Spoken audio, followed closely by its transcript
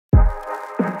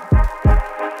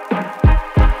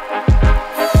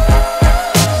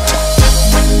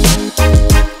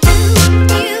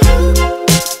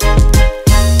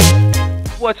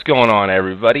What's going on,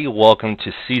 everybody? Welcome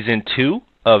to Season 2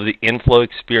 of the Inflow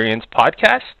Experience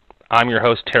podcast. I'm your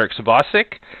host, Tarek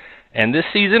Sabosic, and this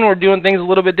season we're doing things a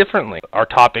little bit differently. Our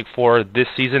topic for this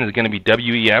season is going to be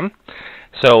WEM.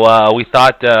 So we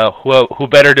thought who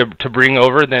better to bring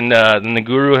over than the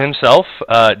guru himself,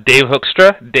 Dave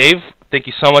Hoekstra. Dave, thank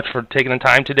you so much for taking the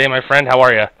time today, my friend. How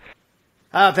are you?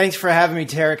 Thanks for having me,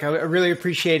 Tarek. I really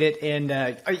appreciate it.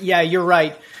 And yeah, you're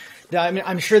right. I mean,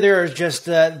 I'm sure there are just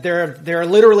there are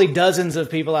literally dozens of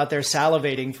people out there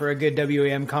salivating for a good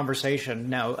WEM conversation.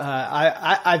 No,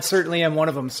 I certainly am one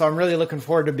of them. So I'm really looking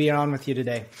forward to being on with you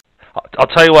today. I'll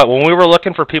tell you what, when we were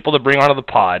looking for people to bring onto the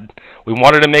pod, we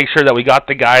wanted to make sure that we got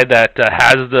the guy that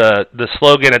has the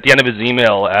slogan at the end of his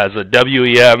email as a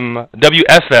WFM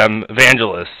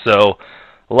evangelist. So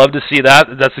I love to see that.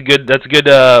 That's a good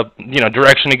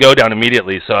direction to go down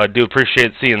immediately. So I do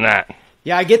appreciate seeing that.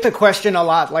 Yeah, I get the question a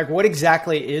lot, like what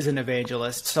exactly is an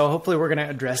evangelist? So hopefully we're going to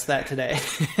address that today.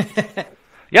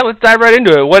 Yeah, let's dive right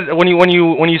into it. When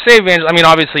you say evangelist, I mean,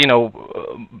 obviously,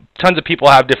 tons of people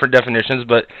have different definitions,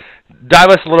 but dive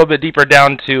us a little bit deeper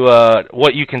down to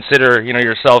what you consider,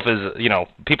 yourself as,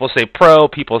 people say pro,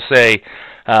 people say,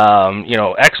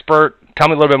 expert. Tell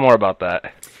me a little bit more about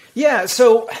that. Yeah,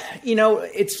 so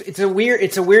it's a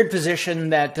weird position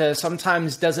that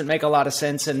sometimes doesn't make a lot of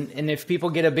sense, and if people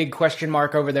get a big question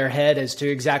mark over their head as to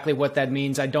exactly what that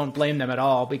means, I don't blame them at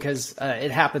all because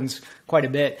it happens quite a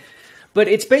bit. But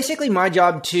it's basically my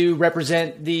job to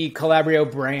represent the Calabrio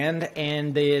brand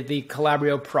and the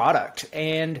Calabrio product,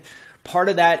 and part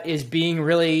of that is being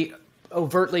really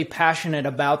overtly passionate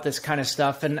about this kind of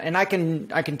stuff, and I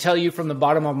can tell you from the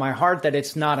bottom of my heart that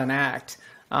it's not an act.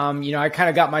 I kind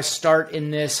of got my start in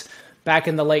this back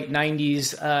in the late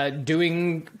 90s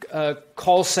doing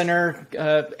call center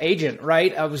agent,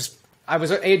 right? I was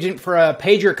an agent for a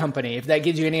pager company, if that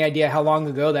gives you any idea how long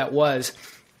ago that was.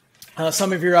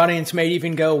 Some of your audience may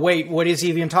even go, wait, what is he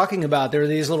even talking about? There are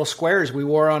these little squares we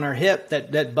wore on our hip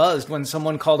that buzzed when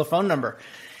someone called a phone number.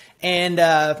 And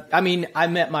I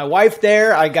met my wife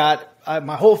there. I got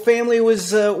my whole family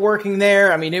was working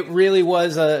there. I mean, it really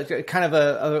was a kind of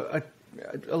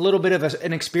a little bit of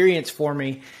an experience for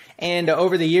me. And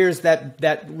over the years,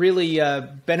 that really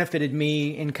benefited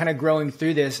me in kind of growing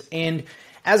through this. And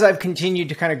as I've continued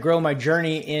to kind of grow my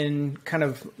journey in kind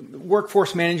of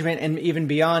workforce management and even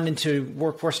beyond into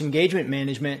workforce engagement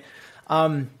management,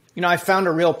 I found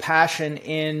a real passion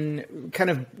in kind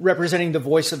of representing the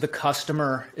voice of the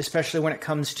customer, especially when it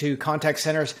comes to contact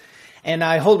centers. And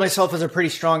I hold myself as a pretty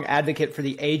strong advocate for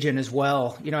the agent as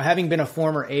well. Having been a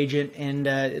former agent, and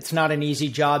it's not an easy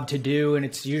job to do, and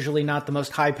it's usually not the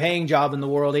most high-paying job in the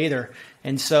world either.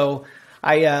 And so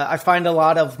I find a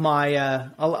lot of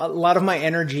my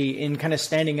energy in kind of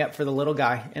standing up for the little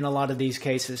guy in a lot of these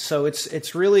cases. So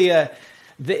it's really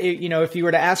if you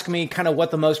were to ask me kind of what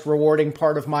the most rewarding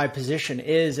part of my position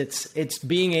is, it's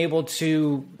being able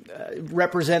to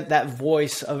represent that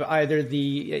voice of either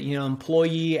the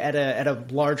employee at a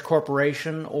large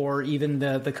corporation or even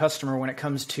the customer when it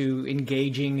comes to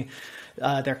engaging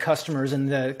their customers and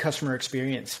the customer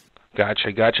experience.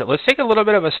 Gotcha. Let's take a little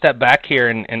bit of a step back here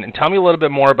and tell me a little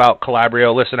bit more about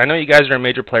Calabrio. Listen, I know you guys are a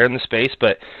major player in the space,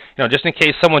 but just in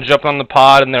case someone jumped on the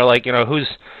pod and they're like,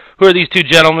 who are these two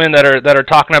gentlemen that are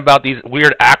talking about these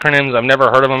weird acronyms? I've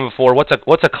never heard of them before. What's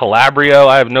a Calabrio?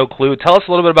 I have no clue. Tell us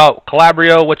a little bit about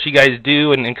Calabrio, what you guys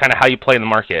do, and kind of how you play in the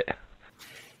market.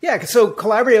 Yeah, so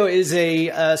Calabrio is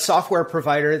a software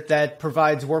provider that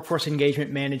provides workforce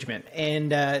engagement management.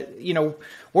 And,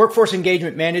 workforce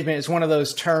engagement management is one of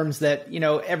those terms that,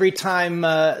 every time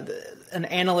an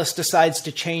analyst decides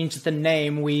to change the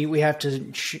name, we have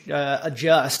to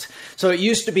adjust. So it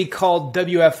used to be called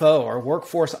WFO, or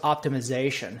Workforce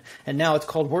Optimization, and now it's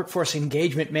called Workforce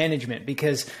Engagement Management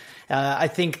because I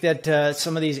think that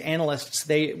some of these analysts,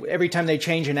 every time they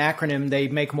change an acronym, they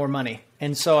make more money.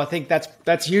 And so I think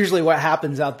that's usually what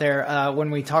happens out there when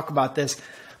we talk about this.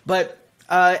 But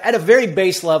at a very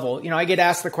base level, I get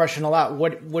asked the question a lot,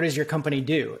 what does your company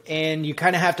do? And you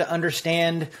kind of have to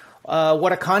understand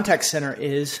what a contact center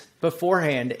is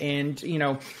beforehand. And,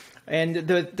 and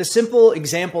the simple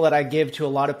example that I give to a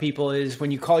lot of people is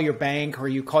when you call your bank or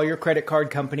you call your credit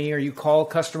card company or you call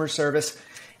customer service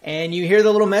and you hear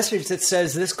the little message that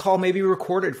says this call may be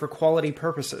recorded for quality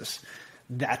purposes.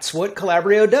 That's what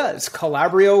Calabrio does.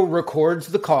 Calabrio records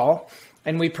the call,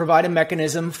 and we provide a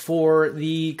mechanism for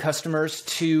the customers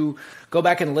to go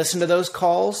back and listen to those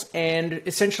calls and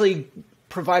essentially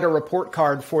provide a report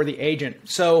card for the agent.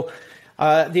 So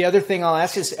the other thing I'll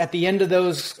ask is at the end of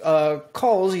those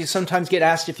calls, you sometimes get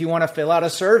asked if you want to fill out a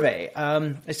survey.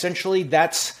 Essentially,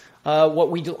 that's what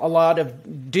we do a lot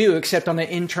of do, except on an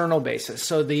internal basis.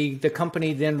 So the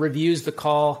company then reviews the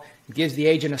call, gives the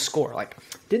agent a score. Like,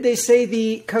 did they say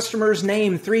the customer's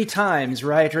name 3 times,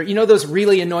 right? Or, those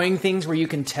really annoying things where you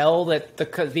can tell that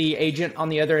the agent on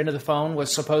the other end of the phone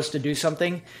was supposed to do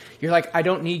something. You're like, I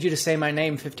don't need you to say my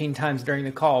name 15 times during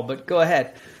the call, but go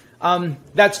ahead.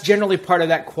 That's generally part of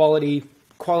that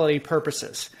quality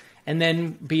purposes. And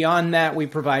then beyond that, we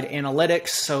provide analytics.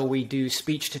 So we do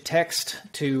speech to text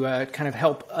to kind of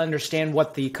help understand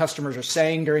what the customers are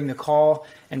saying during the call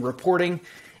and reporting.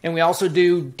 And we also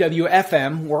do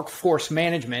WFM, workforce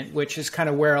management, which is kind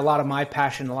of where a lot of my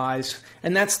passion lies.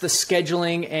 And that's the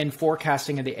scheduling and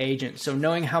forecasting of the agent. So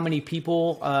knowing how many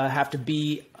people have to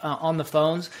be on the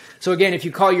phones. So again, if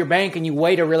you call your bank and you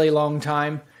wait a really long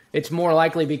time, it's more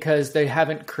likely because they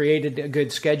haven't created a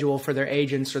good schedule for their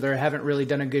agents, or they haven't really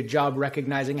done a good job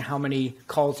recognizing how many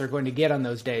calls they're going to get on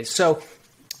those days. So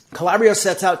Calabrio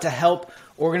sets out to help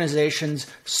organizations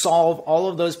solve all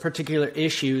of those particular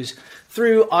issues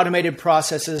through automated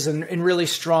processes and really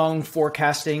strong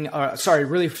forecasting,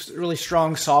 really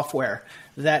strong software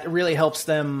that really helps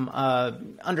them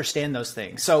understand those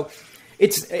things. So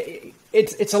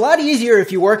it's a lot easier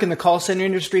if you work in the call center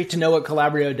industry to know what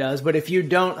Calabrio does, but if you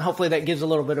don't, hopefully that gives a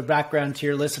little bit of background to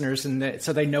your listeners, and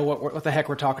so they know what the heck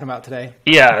we're talking about today.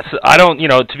 Yeah, so I don't,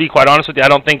 to be quite honest with you, I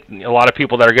don't think a lot of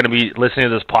people that are going to be listening to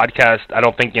this podcast, I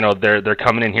don't think, they're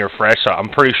coming in here fresh. So I'm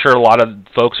pretty sure a lot of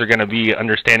folks are going to be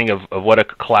understanding of what a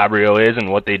Calabrio is and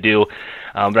what they do.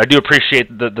 But I do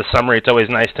appreciate the summary. It's always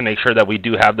nice to make sure that we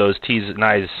do have those T's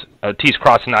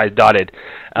crossed and I's dotted.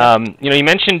 You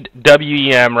mentioned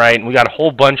WEM, right? And we got a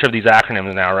whole bunch of these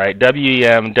acronyms now, right?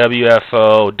 WEM,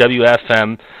 WFO,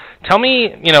 WFM. Tell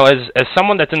me, as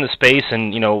someone that's in the space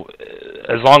and,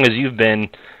 as long as you've been,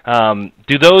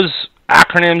 do those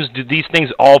acronyms, do these things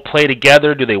all play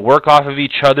together? Do they work off of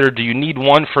each other? Do you need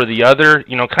one for the other?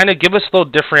 Kind of give us a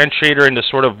little differentiator into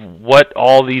sort of what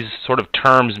all these sort of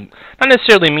terms not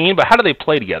necessarily mean, but how do they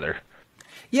play together?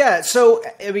 Yeah, so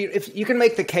if you can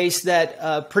make the case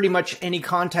that pretty much any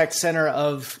contact center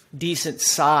of decent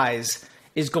size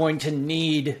is going to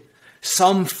need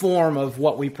some form of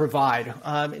what we provide.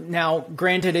 Now,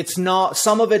 granted, it's not.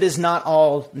 Some of it is not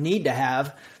all need to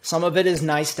have. Some of it is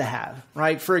nice to have,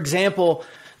 right? For example,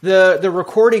 the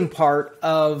recording part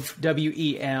of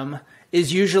WEM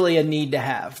is usually a need to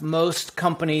have. Most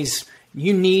companies,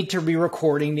 you need to be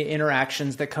recording the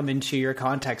interactions that come into your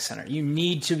contact center. You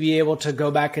need to be able to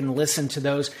go back and listen to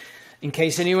those in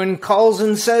case anyone calls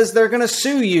and says they're going to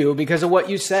sue you because of what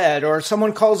you said, or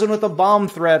someone calls in with a bomb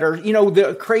threat, or,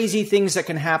 the crazy things that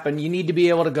can happen. You need to be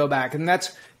able to go back. And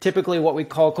that's typically what we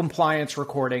call compliance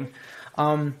recording.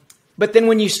 But then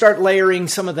when you start layering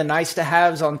some of the nice to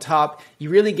haves on top, you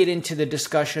really get into the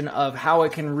discussion of how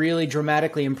it can really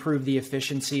dramatically improve the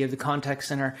efficiency of the contact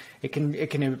center. It can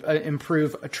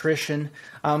improve attrition.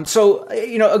 So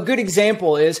a good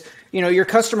example is, your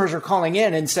customers are calling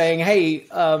in and saying, hey,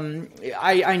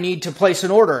 I need to place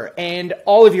an order, and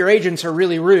all of your agents are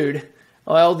really rude.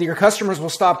 Well, your customers will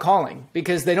stop calling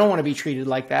because they don't want to be treated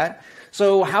like that.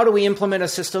 So how do we implement a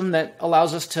system that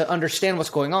allows us to understand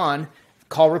what's going on?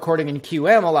 Call recording in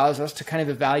QM allows us to kind of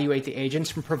evaluate the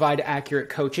agents and provide accurate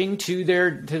coaching to their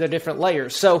different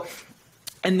layers. So,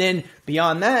 and then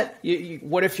beyond that,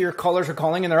 what if your callers are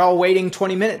calling and they're all waiting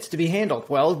 20 minutes to be handled?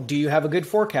 Well, do you have a good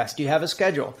forecast? Do you have a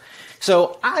schedule?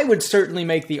 So I would certainly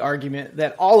make the argument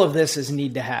that all of this is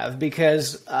need to have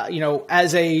because,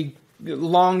 as a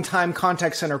long-time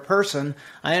contact center person,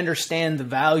 I understand the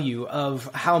value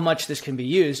of how much this can be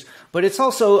used, but it's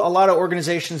also a lot of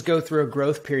organizations go through a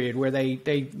growth period where they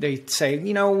say,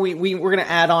 we're going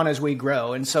to add on as we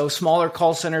grow. And so smaller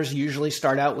call centers usually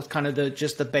start out with kind of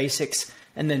just the basics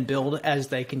and then build as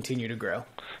they continue to grow.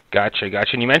 Gotcha.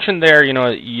 And you mentioned there,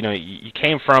 you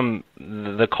came from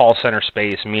the call center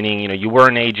space, meaning, you were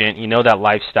an agent, that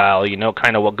lifestyle,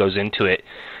 kind of what goes into it.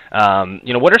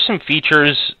 What are some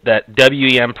features that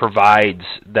WEM provides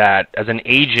that as an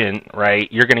agent,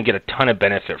 right, you're going to get a ton of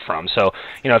benefit from? So,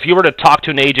 if you were to talk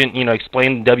to an agent,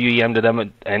 explain WEM to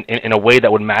them and in a way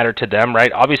that would matter to them,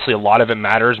 right? Obviously, a lot of it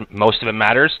matters, most of it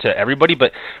matters to everybody,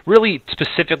 but really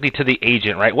specifically to the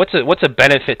agent, right? What's a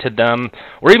benefit to them,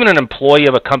 or even an employee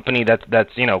of a company that's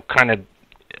kind of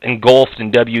engulfed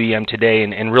in WEM today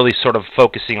and really sort of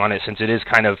focusing on it since it is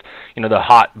kind of, the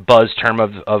hot buzz term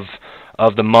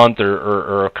of the month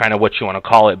or kind of what you want to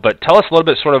call it. But tell us a little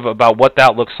bit sort of about what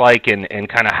that looks like and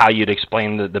kind of how you'd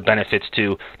explain the benefits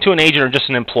to an agent or just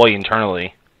an employee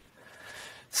internally.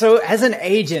 So as an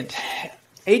agent,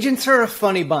 agents are a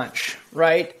funny bunch,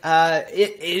 right?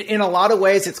 In a lot of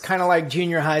ways, it's kind of like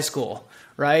junior high school,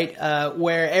 right?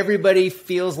 Where everybody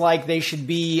feels like they should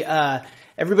be,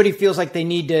 everybody feels like they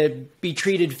need to be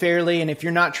treated fairly. And if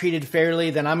you're not treated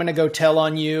fairly, then I'm going to go tell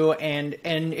on you. And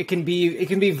it can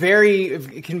be very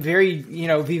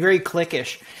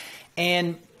cliquish.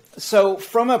 And so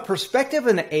from a perspective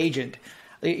of an agent,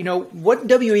 what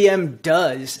WEM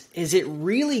does is it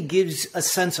really gives a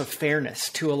sense of fairness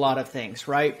to a lot of things,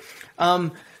 right?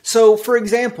 So for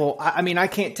example, I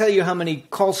can't tell you how many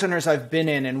call centers I've been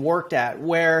in and worked at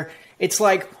where it's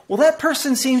like, well, that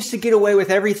person seems to get away with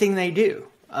everything they do.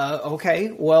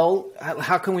 Okay, well,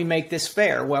 how can we make this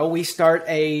fair? Well, we start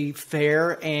a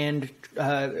fair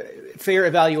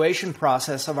evaluation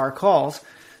process of our calls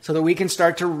so that we can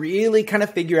start to really kind of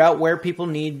figure out where people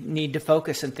need to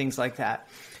focus and things like that.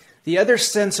 The other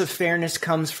sense of fairness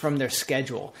comes from their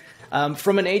schedule.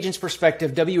 From an agent's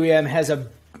perspective, WEM has a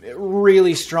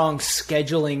really strong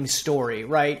scheduling story,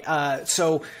 right?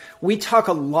 So we talk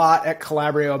a lot at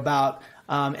Calabrio about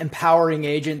empowering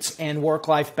agents and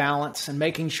work-life balance and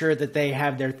making sure that they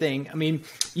have their thing. I mean,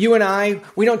 you and I,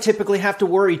 we don't typically have to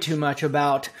worry too much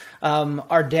about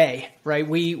our day, right?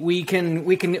 We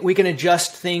can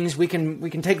adjust things. We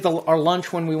can take our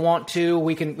lunch when we want to.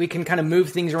 We can kind of move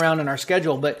things around in our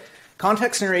schedule. But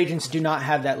contact center agents do not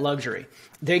have that luxury.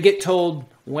 They get told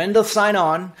when to sign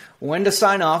on, when to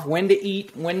sign off, when to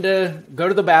eat, when to go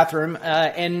to the bathroom.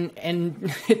 And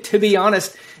to be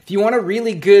honest, if you want a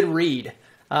really good read,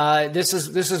 this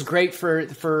is great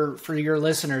for your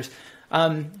listeners.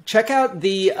 Check out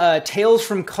the Tales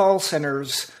from Call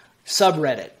Centers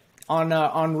subreddit on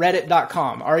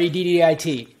reddit.com,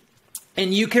 Reddit.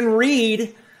 And you can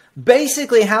read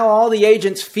basically how all the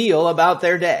agents feel about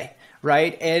their day.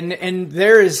 Right. And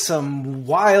there is some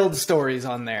wild stories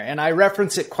on there. And I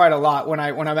reference it quite a lot when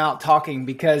I'm out talking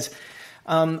because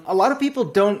a lot of people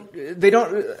don't,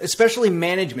 especially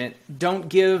management, don't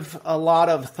give a lot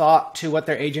of thought to what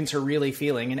their agents are really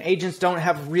feeling. And agents don't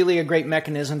have really a great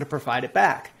mechanism to provide it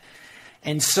back.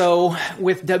 And so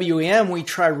with WEM, we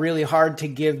try really hard to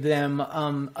give them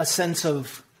a sense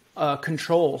of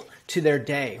control to their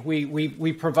day.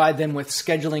 We provide them with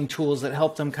scheduling tools that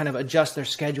help them kind of adjust their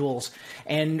schedules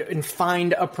and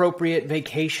find appropriate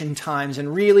vacation times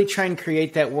and really try and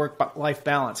create that work-life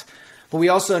balance. But we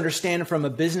also understand from a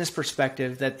business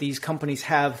perspective that these companies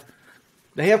have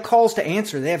calls to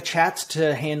answer, they have chats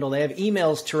to handle, they have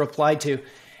emails to reply to.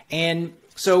 And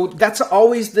so that's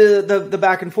always the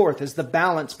back and forth is the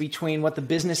balance between what the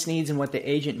business needs and what the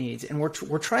agent needs. And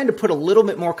we're trying to put a little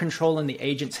bit more control in the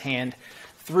agent's hand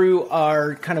through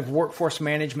our kind of workforce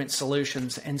management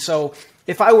solutions. And so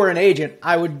if I were an agent,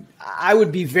 I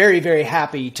would be very, very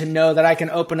happy to know that I can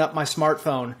open up my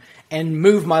smartphone and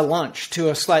move my lunch to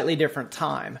a slightly different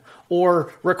time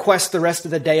or request the rest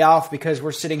of the day off because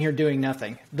we're sitting here doing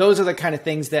nothing. Those are the kind of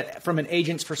things that from an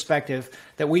agent's perspective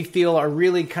that we feel are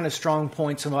really kind of strong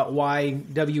points about why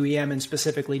WEM and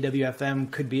specifically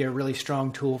WFM could be a really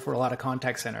strong tool for a lot of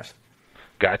contact centers.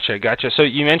 Gotcha. So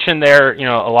you mentioned there,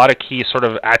 a lot of key sort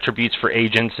of attributes for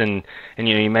agents, and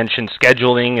you mentioned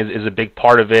scheduling is a big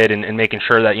part of it, and making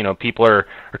sure that people are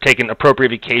taking appropriate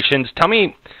vacations. Tell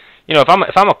me, if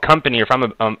I'm a company or if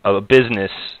I'm a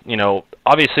business,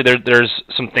 obviously there's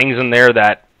some things in there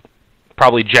that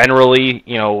probably generally,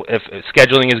 if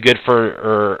scheduling is good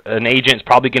for an agent, it's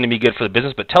probably going to be good for the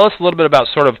business. But tell us a little bit about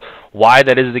sort of why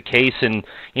that is the case, and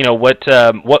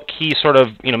what key sort of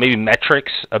maybe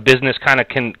metrics a business kind of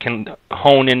can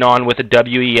hone in on with a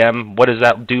WEM. What does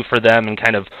that do for them, and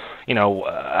kind of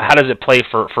how does it play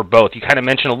for both? You kind of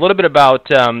mentioned a little bit about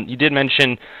you did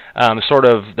mention sort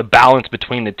of the balance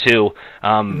between the two.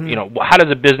 How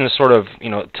does a business sort of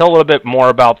tell a little bit more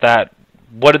about that?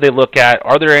 What do they look at?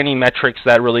 Are there any metrics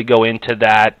that really go into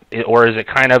that, or is it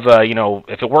kind of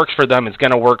if it works for them, it's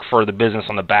going to work for the business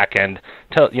on the back end?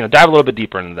 Dive a little bit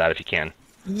deeper into that if you can.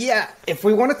 Yeah, if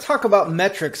we want to talk about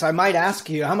metrics, I might ask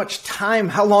you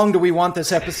how long do we want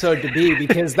this episode to be?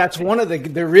 Because that's one of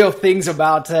the real things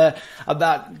about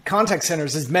contact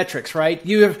centers is metrics, right?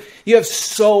 You have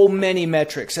so many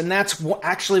metrics, and that's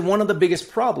actually one of the biggest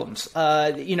problems.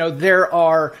 There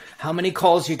are how many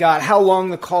calls you got, how long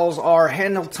the calls are,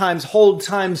 handle times, hold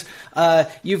times.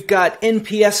 You've got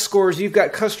NPS scores, you've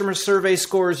got customer survey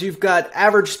scores, you've got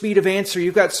average speed of answer,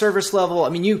 you've got service level. I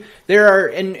mean,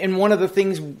 and one of the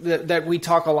things that we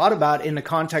talk a lot about in the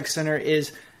contact center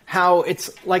is how it's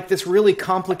like this really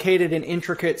complicated and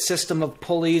intricate system of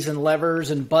pulleys and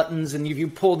levers and buttons. And if you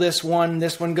pull this one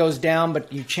goes down,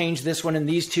 but you change this one and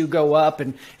these two go up,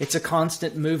 and it's a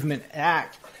constant movement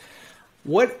act.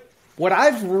 What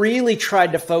I've really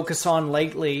tried to focus on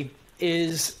lately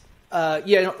is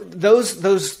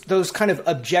those kind of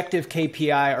objective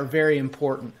KPI are very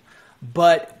important.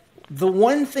 But the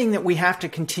one thing that we have to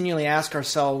continually ask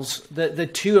ourselves, the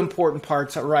two important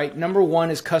parts are, right? Number one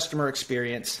is customer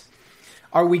experience.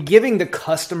 Are we giving the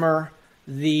customer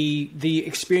the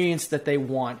experience that they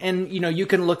want? And, you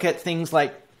can look at things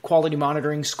like quality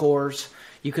monitoring scores.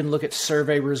 You can look at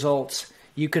survey results.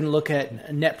 You can look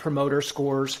at net promoter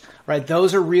scores, right?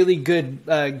 Those are really good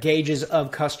gauges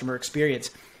of customer experience.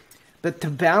 But to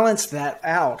balance that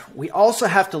out, we also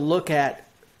have to look at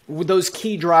those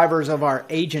key drivers of our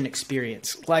agent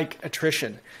experience, like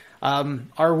attrition.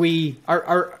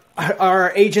 Are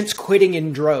our agents quitting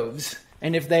in droves?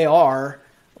 And if they are,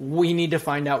 we need to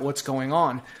find out what's going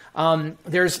on.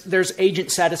 There's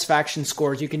agent satisfaction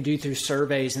scores you can do through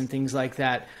surveys and things like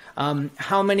that.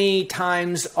 How many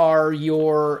times are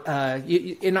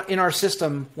in our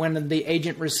system when the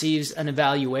agent receives an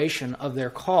evaluation of their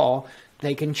call,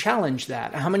 they can challenge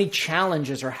that? How many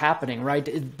challenges are happening,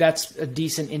 right? That's a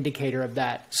decent indicator of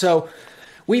that. So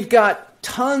we've got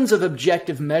tons of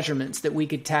objective measurements that we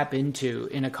could tap into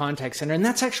in a contact center. And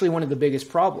that's actually one of the biggest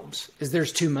problems, is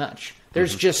there's too much.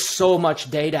 There's just so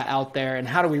much data out there, and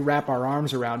how do we wrap our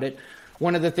arms around it?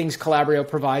 One of the things Calabrio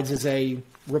provides is a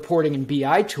reporting and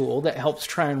BI tool that helps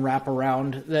try and wrap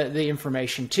around the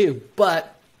information too.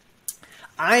 But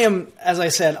I am, as I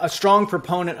said, a strong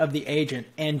proponent of the agent.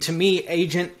 And to me,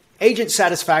 agent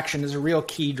satisfaction is a real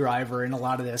key driver in a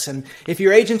lot of this. And if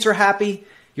your agents are happy,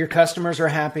 your customers are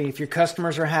happy. If your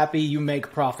customers are happy, you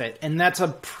make profit. And that's a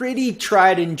pretty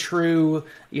tried and true,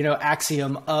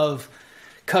 axiom of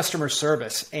customer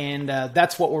service. And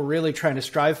that's what we're really trying to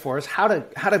strive for, is how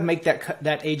to make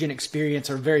that agent experience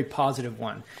a very positive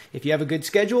one. If you have a good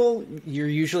schedule, you're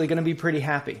usually going to be pretty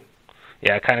happy.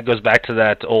 Yeah, it kind of goes back to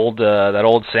that old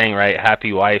saying, right?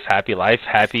 Happy wife, happy life,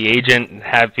 happy agent,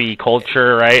 happy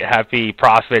culture, right? Happy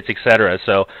profits, etc.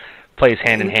 So plays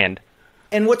hand in hand.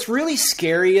 And what's really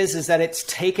scary is that it's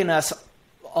taken us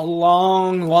a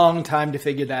long, long time to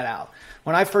figure that out.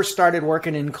 When I first started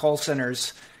working in call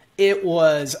centers,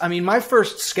 my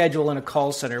first schedule in a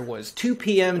call center was 2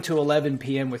 p.m. to 11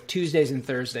 p.m. with Tuesdays and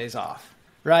Thursdays off.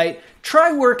 Right?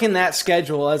 Try working that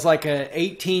schedule as like a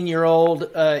 18-year-old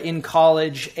in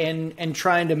college and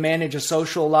trying to manage a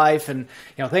social life. And,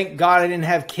 thank God I didn't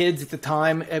have kids at the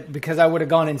time because I would have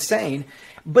gone insane.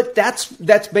 But that's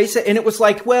basic. And it was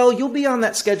like, well, you'll be on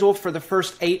that schedule for the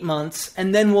first 8 months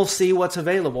and then we'll see what's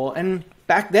available. And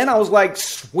back then I was like,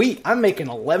 sweet, I'm making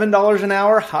 $11 an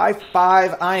hour. High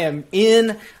five. I am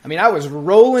in. I was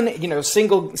rolling,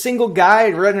 single guy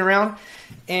running around.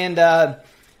 And,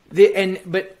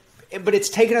 but it's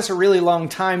taken us a really long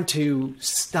time to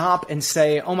stop and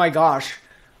say, oh my gosh,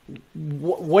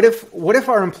 what if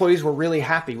our employees were really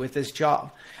happy with this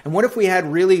job? And what if we had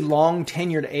really long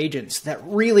tenured agents that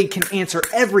really can answer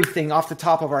everything off the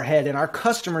top of our head, and our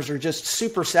customers are just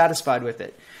super satisfied with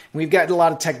it? And we've got a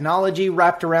lot of technology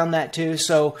wrapped around that too.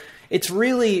 So it's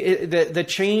really the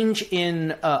change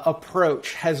in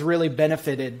approach has really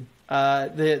benefited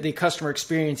the customer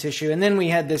experience issue. And then we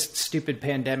had this stupid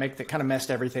pandemic that kind of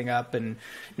messed everything up. And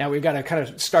now we've got to kind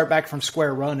of start back from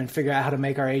square one and figure out how to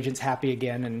make our agents happy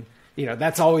again. And,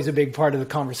 that's always a big part of the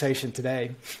conversation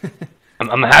today.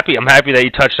 I'm happy that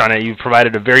you touched on it. You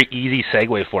provided a very easy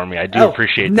segue for me. I do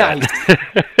appreciate nice.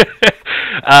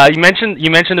 that. You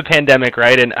mentioned the pandemic,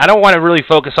 right? And I don't want to really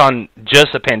focus on just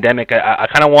the pandemic. I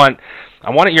kind of want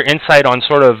your insight on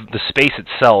sort of the space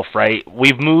itself, right?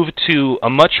 We've moved to a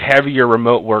much heavier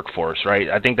remote workforce, right?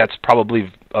 I think that's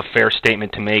probably a fair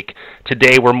statement to make.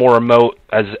 Today we're more remote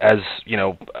as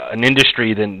an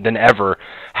industry than ever.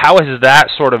 How has that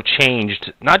sort of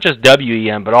changed, not just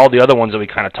WEM, but all the other ones that we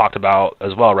kind of talked about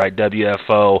as well, right?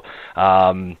 WFO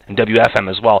and WFM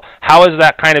as well. How has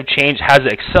that kind of changed? Has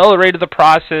it accelerated the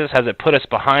process? Has it put us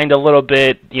behind a little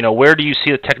bit? Where do you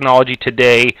see the technology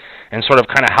today, and sort of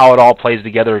kind of how it all plays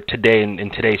together today in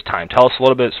today's time? Tell us a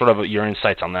little bit sort of your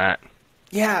insights on that.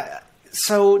 Yeah,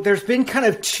 so there's been kind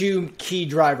of two key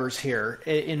drivers here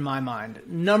in my mind.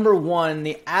 Number one,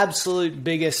 the absolute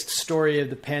biggest story of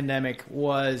the pandemic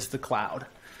was the cloud.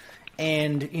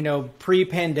 And,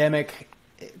 pre-pandemic,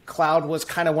 cloud was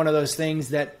kind of one of those things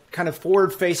that kind of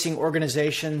forward-facing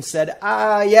organizations said,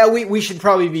 we should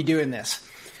probably be doing this.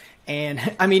 And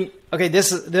okay,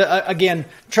 this is again,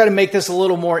 try to make this a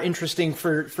little more interesting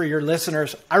for your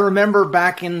listeners. I remember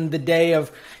back in the day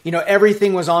of,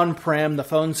 everything was on-prem, the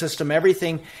phone system,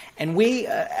 everything. And we,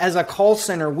 as a call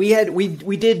center,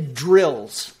 we did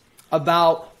drills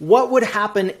about what would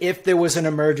happen if there was an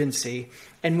emergency.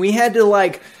 And we had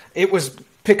to it was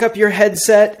pick up your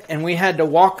headset, and we had to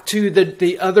walk to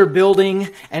the other building,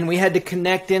 and we had to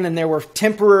connect in, and there were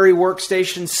temporary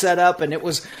workstations set up, and it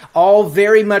was all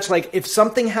very much like, if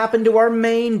something happened to our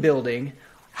main building,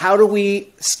 how do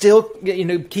we still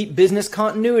keep business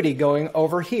continuity going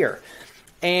over here?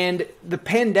 And the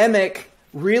pandemic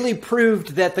really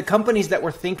proved that the companies that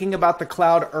were thinking about the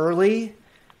cloud early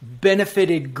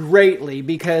benefited greatly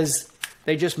because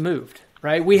they just moved,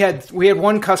 right? We had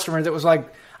one customer that was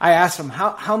like, I asked them,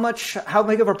 how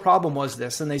big of a problem was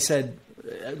this? And they said,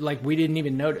 like, we didn't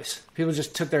even notice. People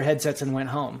just took their headsets and went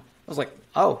home. I was like,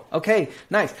 oh, okay,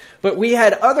 nice. But we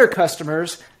had other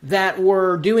customers that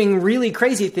were doing really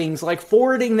crazy things, like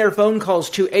forwarding their phone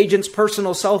calls to agents'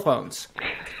 personal cell phones,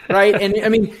 right? And I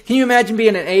mean, can you imagine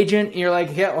being an agent? And you're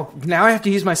like, yeah, well, now I have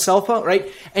to use my cell phone,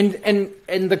 right? And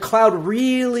the cloud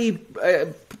really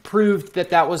proved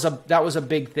that was a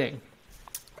big thing.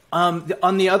 On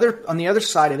the other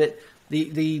side of it,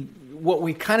 the what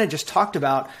we kind of just talked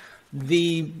about,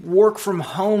 the work from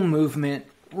home movement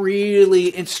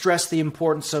really stressed the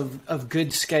importance of good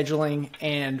scheduling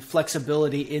and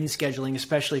flexibility in scheduling,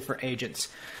 especially for agents.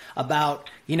 About,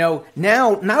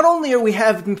 now not only are we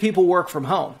having people work from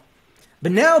home,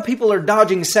 but now people are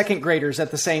dodging second graders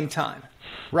at the same time,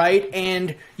 right?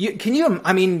 And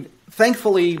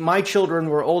thankfully, my children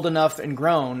were old enough and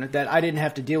grown that I didn't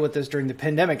have to deal with this during the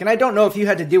pandemic. And I don't know if you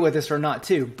had to deal with this or not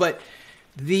too, but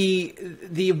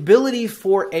the ability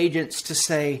for agents to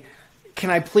say, can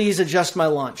I please adjust my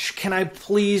lunch? Can I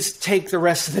please take the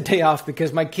rest of the day off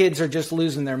because my kids are just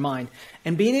losing their mind?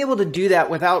 And being able to do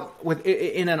that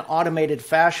in an automated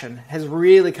fashion has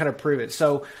really kind of proven it.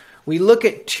 So we look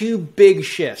at two big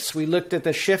shifts. We looked at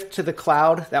the shift to the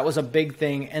cloud. That was a big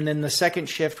thing. And then the second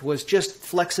shift was just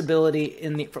flexibility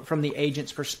from the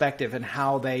agent's perspective and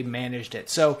how they managed it.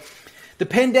 So the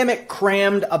pandemic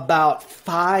crammed about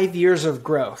 5 years of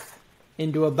growth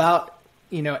into about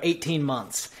 18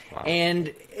 months. Wow.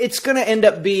 And it's going to end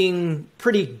up being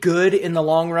pretty good in the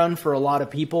long run for a lot of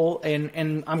people.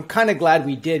 And I'm kind of glad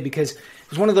we did, because it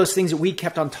was one of those things that we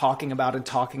kept on talking about and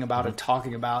talking about and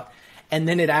talking about. And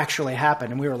then it actually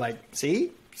happened. And we were like,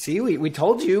 see, we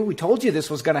told you this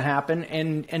was going to happen.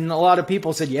 And a lot of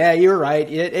people said, yeah, you're right.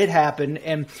 It happened.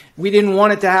 And we didn't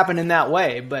want it to happen in that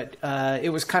way. But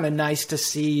it was kind of nice to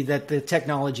see that the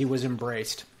technology was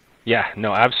embraced. Yeah,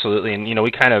 no, absolutely. And,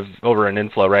 we kind of, over in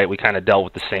Inflow, right, we kind of dealt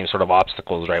with the same sort of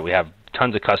obstacles, right? We have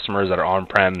tons of customers that are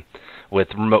on-prem, with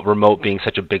remote being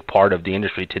such a big part of the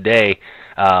industry today.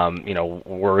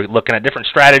 We're looking at different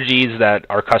strategies that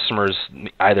our customers,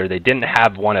 either they didn't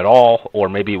have one at all, or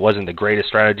maybe it wasn't the greatest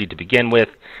strategy to begin with.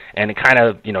 And it kind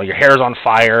of, your hair's on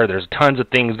fire. There's tons of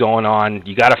things going on.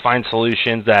 You got to find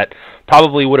solutions that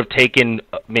probably would have taken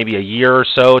maybe a year or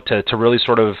so to really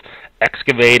sort of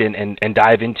excavate and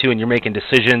dive into, and you're making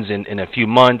decisions in a few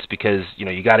months because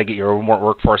you got to get your remote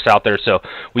workforce out there. So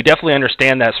we definitely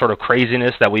understand that sort of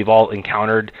craziness that we've all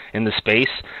encountered in the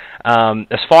space.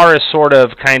 As far as sort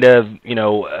of kind of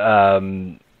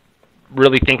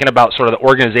really thinking about sort of the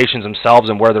organizations themselves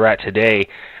and where they're at today,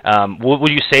 what would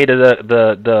you say to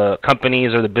the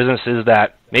companies or the businesses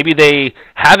that maybe they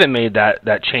haven't made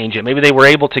that change yet? Maybe they were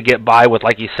able to get by with,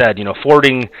 like you said,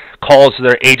 forwarding calls to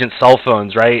their agent cell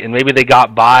phones, right? And maybe they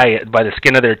got by the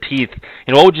skin of their teeth.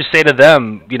 What would you say to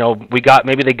them?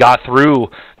 Maybe they got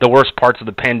through the worst parts of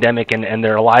the pandemic and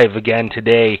they're alive again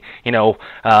today.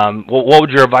 What would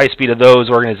your advice be to those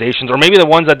organizations, or maybe the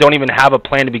ones that don't even have a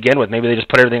plan to begin with? Maybe they just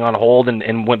put everything on hold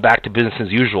and went back to business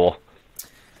as usual.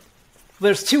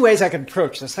 There's two ways I could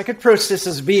approach this. I could approach this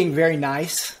as being very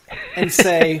nice and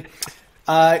say,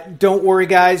 don't worry,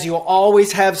 guys. You'll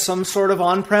always have some sort of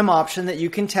on-prem option that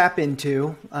you can tap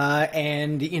into,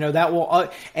 and that will.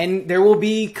 And there will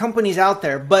be companies out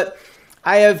there, but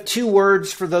I have two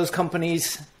words for those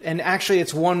companies, and actually,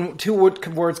 it's two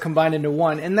words combined into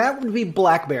one, and that would be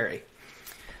BlackBerry.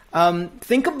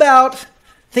 Think about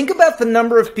the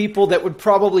number of people that would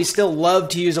probably still love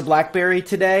to use a BlackBerry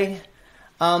today.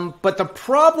 But the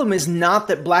problem is not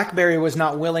that BlackBerry was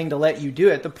not willing to let you do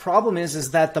it. The problem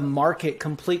is that the market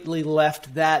completely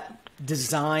left that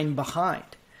design behind.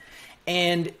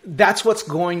 And that's what's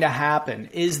going to happen,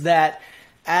 is that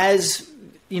as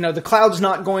the cloud's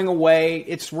not going away,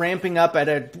 it's ramping up at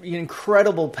an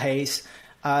incredible pace.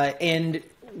 And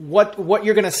what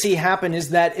you're going to see happen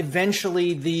is that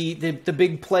eventually the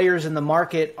big players in the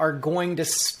market are going to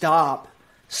stop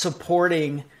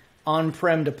supporting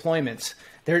on-prem deployments.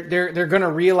 They're going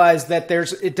to realize that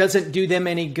it doesn't do them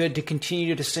any good to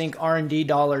continue to sink R&D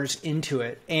dollars into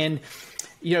it. And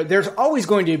there's always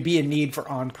going to be a need for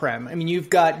on-prem. I mean, you've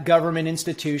got government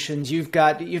institutions, you've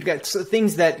got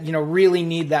things that, really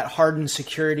need that hardened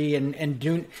security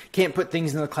and can't put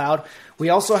things in the cloud. We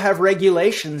also have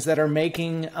regulations that are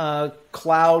making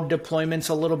cloud deployments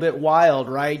a little bit wild,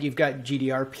 right? You've got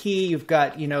GDPR, you've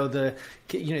got,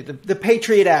 the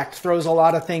Patriot Act throws a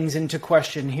lot of things into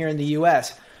question here in the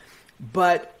US.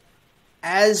 But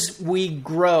as we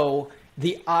grow,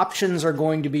 the options are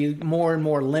going to be more and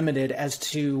more limited as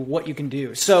to what you can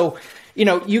do. So,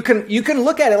 you can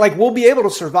look at it like we'll be able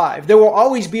to survive. There will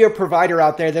always be a provider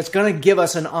out there that's going to give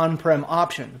us an on-prem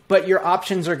option, but your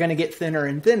options are going to get thinner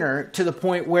and thinner to the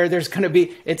point where there's going to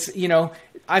be,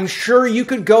 I'm sure you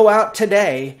could go out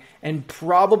today and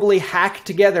probably hack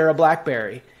together a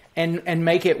BlackBerry and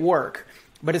make it work,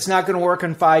 but it's not going to work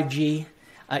on 5G.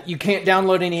 You can't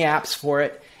download any apps for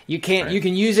it. You can't. Right. You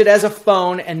can use it as a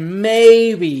phone and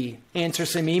maybe answer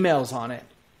some emails on it,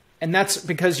 and that's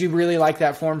because you really like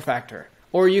that form factor.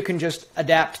 Or you can just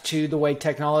adapt to the way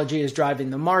technology is driving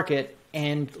the market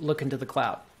and look into the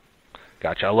cloud.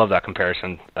 Gotcha. I love that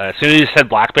comparison. As soon as you said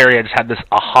BlackBerry, I just had this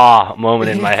aha moment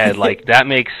in my head. Like, that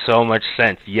makes so much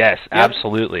sense. Yes, yep.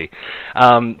 Absolutely.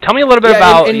 Tell me a little bit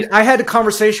about... And I had a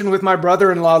conversation with my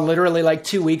brother-in-law literally like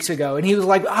 2 weeks ago, and he was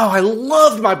like, oh, I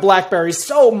loved my BlackBerry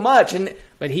so much.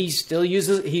 But he still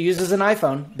uses an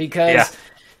iPhone because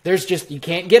there's just, you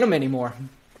can't get them anymore.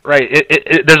 Right.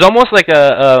 There's almost like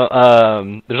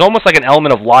there's almost like an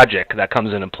element of logic that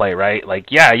comes into play, right?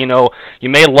 Like, you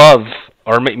may love...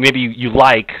 or maybe you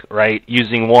like, right,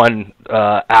 using one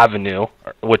avenue,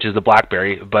 which is the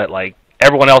BlackBerry, but like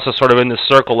everyone else is sort of in this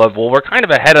circle of, well, we're kind of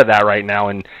ahead of that right now,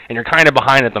 and you're kind of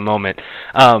behind at the moment.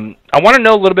 I want to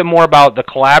know a little bit more about the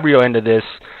Calabrio end of this,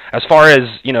 as far as,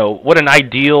 what an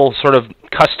ideal sort of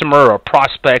customer or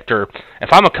prospect, or if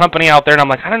I'm a company out there and I'm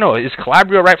like, I don't know, is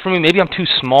Calabrio right for me? Maybe I'm too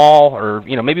small, or,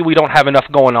 maybe we don't have enough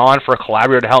going on for a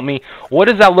Calabrio to help me. What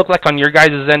does that look like on your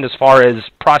guys' end as far as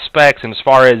prospects and as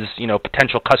far as,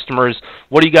 potential customers?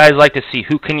 What do you guys like to see?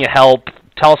 Who can you help?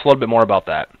 Tell us a little bit more about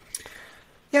that.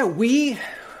 Yeah, the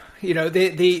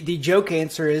joke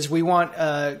answer is we want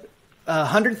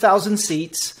 100,000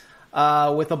 seats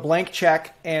with a blank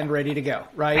check and ready to go,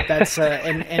 right? That's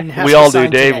and has we all do,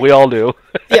 Dave. Today. We all do.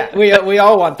 Yeah, we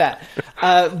all want that.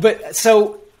 But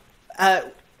so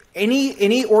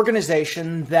any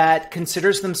organization that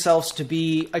considers themselves to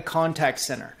be a contact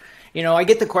center, I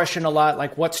get the question a lot,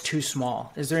 like, what's too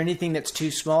small? Is there anything that's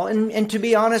too small? And to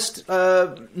be honest,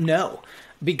 no.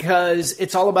 Because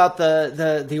it's all about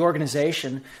the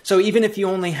organization. So even if you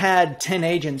only had 10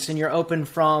 agents and you're open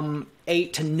from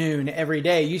 8 to noon every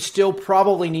day, you still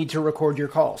probably need to record your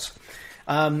calls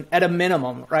at a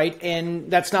minimum, right? And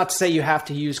that's not to say you have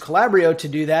to use Calabrio to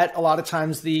do that. A lot of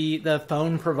times the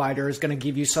phone provider is going to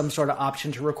give you some sort of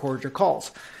option to record your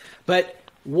calls. But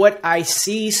what I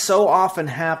see so often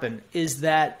happen is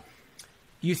that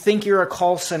you think you're a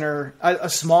call center, a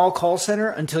small call center,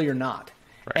 until you're not.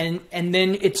 Right. And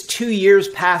then it's 2 years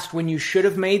past when you should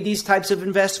have made these types of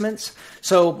investments.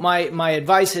 So my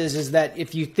advice is that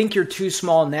if you think you're too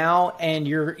small now and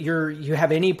you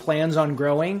have any plans on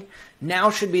growing,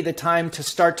 now should be the time to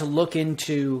start to look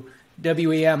into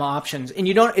WEM options. And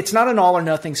it's not an all or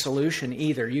nothing solution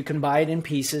either. You can buy it in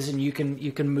pieces and you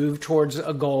can move towards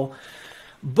a goal.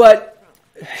 But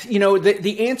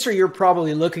the answer you're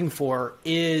probably looking for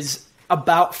is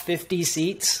about 50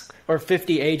 seats. Or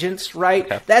 50 agents, right?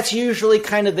 Okay. That's usually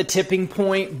kind of the tipping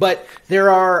point, but there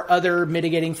are other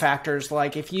mitigating factors.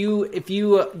 Like if you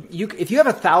have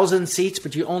 1,000 seats,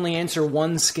 but you only answer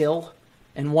one skill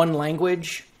and one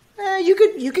language,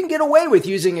 you can get away with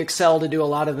using Excel to do a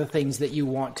lot of the things that you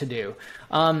want to do.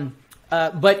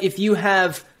 But if you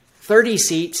have 30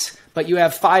 seats, but you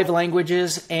have 5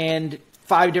 languages and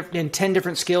 10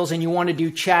 different skills, and you want to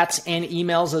do chats and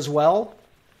emails as well,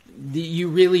 you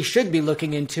really should be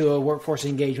looking into a workforce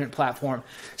engagement platform.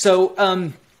 So,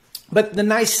 but the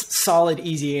nice, solid,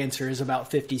 easy answer is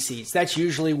about 50 seats. That's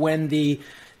usually when the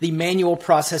manual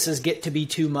processes get to be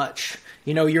too much.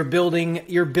 You're building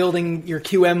your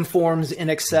QM forms in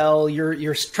Excel.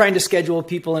 You're trying to schedule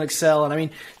people in Excel. And I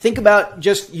mean, think about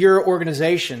just your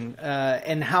organization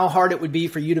and how hard it would be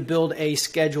for you to build a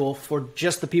schedule for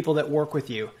just the people that work with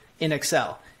you in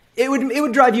Excel. It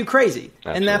would drive you crazy.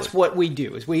 Absolutely. And that's what we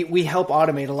do, is we help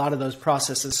automate a lot of those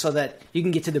processes so that you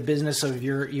can get to the business of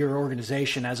your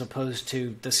organization as opposed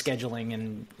to the scheduling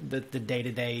and the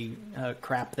day-to-day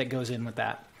crap that goes in with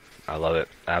that. I love it.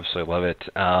 Absolutely love it.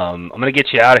 I'm going to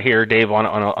get you out of here, Dave, on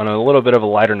a little bit of a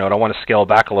lighter note. I want to scale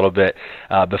back a little bit.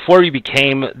 Before you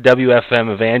became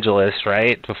WFM Evangelist,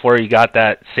 right, before you got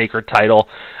that sacred title,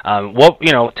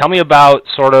 tell me about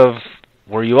sort of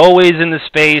were you always in the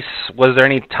space? Was there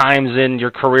any times in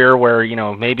your career where,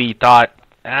 maybe you thought,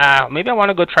 maybe I want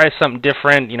to go try something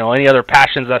different? Any other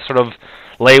passions that sort of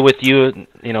lay with you,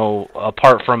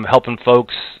 apart from helping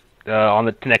folks on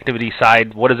the connectivity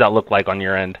side? What does that look like on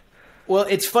your end? Well,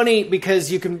 it's funny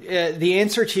because you can. The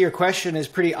answer to your question is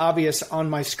pretty obvious on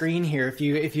my screen here.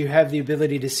 If you have the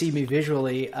ability to see me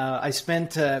visually, I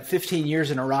spent 15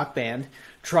 years in a rock band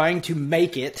trying to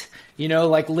make it.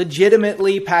 Like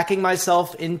legitimately packing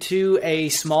myself into a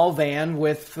small van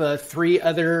with 3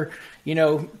 other,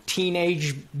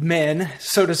 teenage men,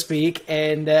 so to speak,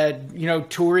 and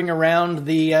touring around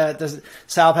the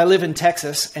South. I live in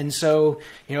Texas, and so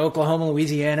Oklahoma,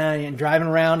 Louisiana, and driving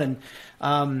around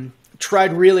and.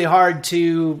 Tried really hard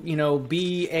to,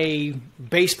 be a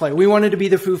bass player. We wanted to be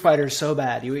the Foo Fighters so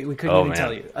bad. We couldn't even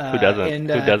tell you. Who doesn't?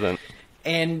 Who doesn't?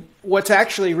 And what's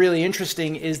actually really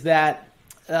interesting is that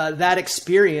that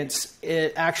experience,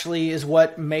 it actually is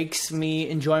what makes me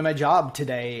enjoy my job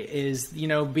today is,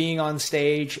 being on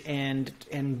stage and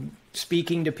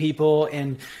speaking to people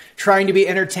and trying to be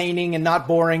entertaining and not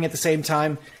boring at the same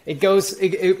time.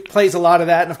 It plays a lot of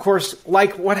that. And of course,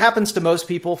 like what happens to most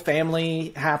people,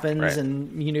 family happens, right.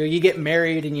 And, you get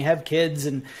married and you have kids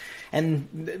and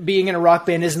being in a rock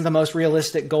band isn't the most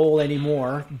realistic goal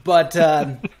anymore. But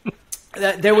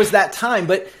there was that time.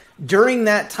 But during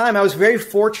that time, I was very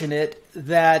fortunate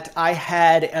that I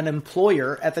had an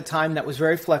employer at the time that was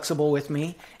very flexible with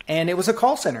me, and it was a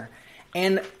call center.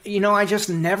 And, I just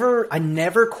never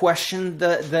questioned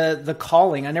the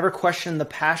calling. I never questioned the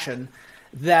passion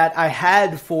that I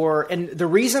had for, and the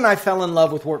reason I fell in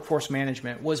love with workforce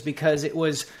management was because it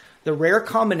was the rare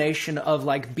combination of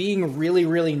like being really,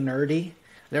 really nerdy.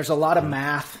 There's a lot of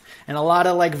math and a lot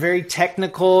of like very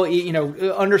technical,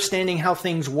 understanding how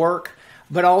things work,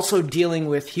 but also dealing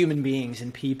with human beings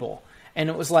and people. And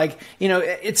it was like,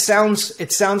 it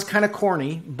sounds kind of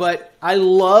corny, but I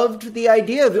loved the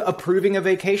idea of approving a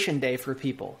vacation day for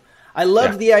people. I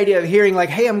loved the idea of hearing like,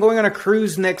 hey, I'm going on a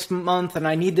cruise next month and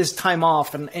I need this time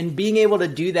off, and being able to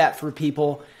do that for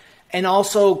people, and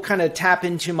also kind of tap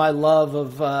into my love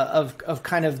of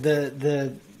kind of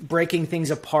the breaking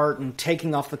things apart and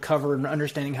taking off the cover and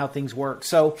understanding how things work.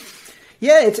 So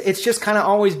yeah, it's just kind of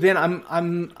always been,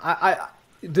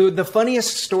 the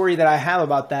funniest story that I have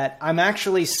about that, I'm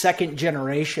actually second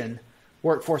generation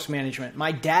workforce management.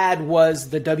 My dad was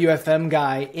the WFM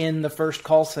guy in the first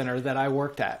call center that I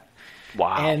worked at.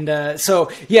 Wow. And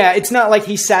so, yeah, it's not like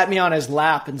he sat me on his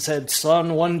lap and said,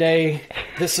 son, one day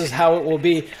this is how it will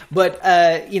be. But,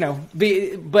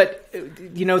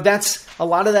 that's a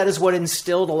lot of that is what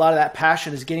instilled a lot of that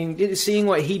passion, is seeing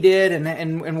what he did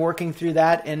and working through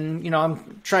that. And,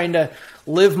 I'm trying to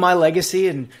live my legacy.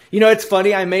 And, it's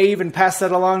funny, I may even pass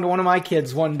that along to one of my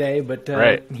kids one day, but,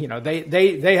 right.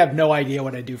 They have no idea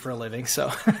what I do for a living.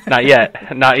 So Not yet.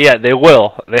 They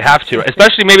will. They have to,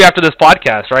 especially maybe after this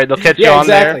podcast, right? They'll catch you on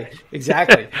there.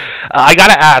 Exactly. I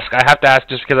have to ask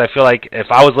just because I feel like if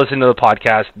I was listening to the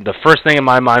podcast, the first thing in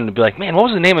my mind would be like, man, what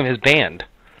was the name of his band?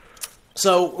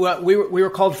 So we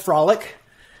were called Frolic.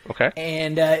 Okay.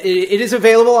 And it is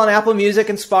available on Apple Music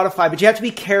and Spotify, but you have to be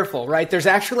careful, right? There's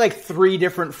actually like 3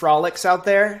 different Frolics out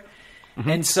there. Mm-hmm.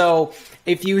 And so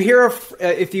if you hear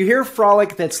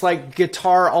Frolic that's like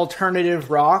guitar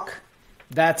alternative rock,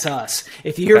 that's us.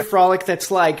 If you hear Frolic that's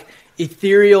like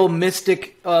ethereal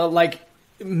mystic, like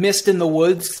Mist in the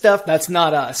Woods stuff, that's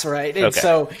not us, right? And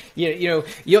so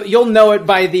you'll know it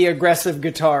by the aggressive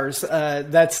guitars.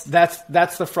 That's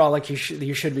the Frolic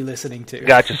you should be listening to.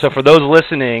 Gotcha. So for those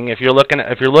listening, if you're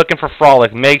looking for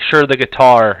Frolic, make sure the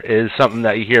guitar is something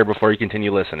that you hear before you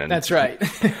continue listening. That's right.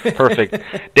 Perfect.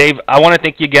 Dave, I want to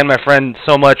thank you again, my friend,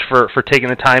 so much for taking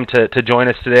the time to join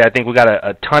us today. I think we got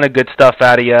a ton of good stuff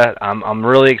out of you. I'm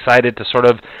really excited to sort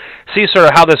of see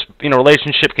how this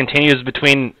relationship continues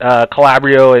between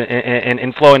Calabrio and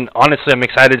Inflow, and honestly, I'm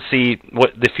excited to see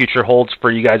what the future holds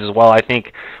for you guys as well. I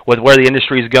think with where the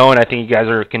industry is going, I think you guys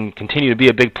can continue to be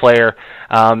a big player.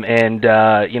 I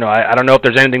don't know if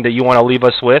there's anything that you want to leave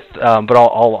us with, but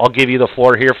I'll give you the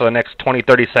floor here for the next 20,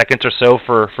 30 seconds or so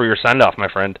for your send off, my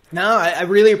friend. No, I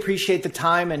really appreciate the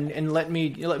time and let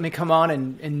me come on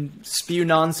and spew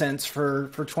nonsense for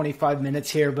 25 minutes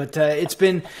here. But it's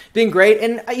been great,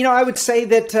 and I would say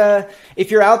that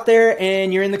if you're out there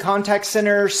and you're in the contact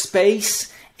center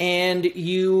space and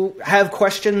you have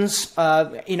questions,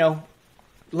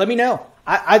 let me know.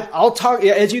 I'll talk.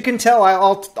 As you can tell,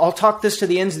 I'll talk this to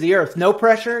the ends of the earth. No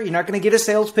pressure. You're not going to get a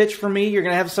sales pitch from me. You're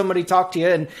going to have somebody talk to you,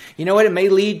 and you know what? It may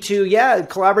lead to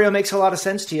Calabrio makes a lot of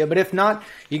sense to you. But if not,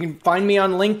 you can find me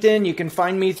on LinkedIn. You can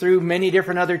find me through many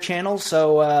different other channels.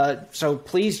 So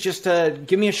please just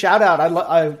give me a shout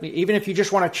out. Even if you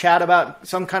just want to chat about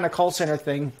some kind of call center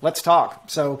thing, let's talk.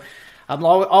 So I'm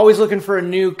always looking for a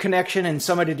new connection and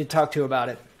somebody to talk to about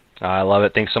it. I love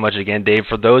it. Thanks so much again, Dave.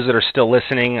 For those that are still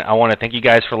listening, I want to thank you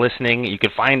guys for listening. You can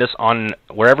find us on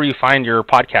wherever you find your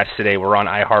podcasts today. We're on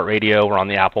iHeartRadio. We're on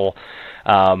the Apple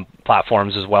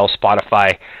platforms as well,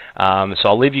 Spotify. So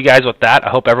I'll leave you guys with that.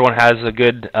 I hope everyone has a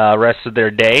good rest of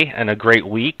their day and a great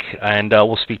week, and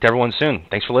we'll speak to everyone soon.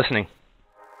 Thanks for listening.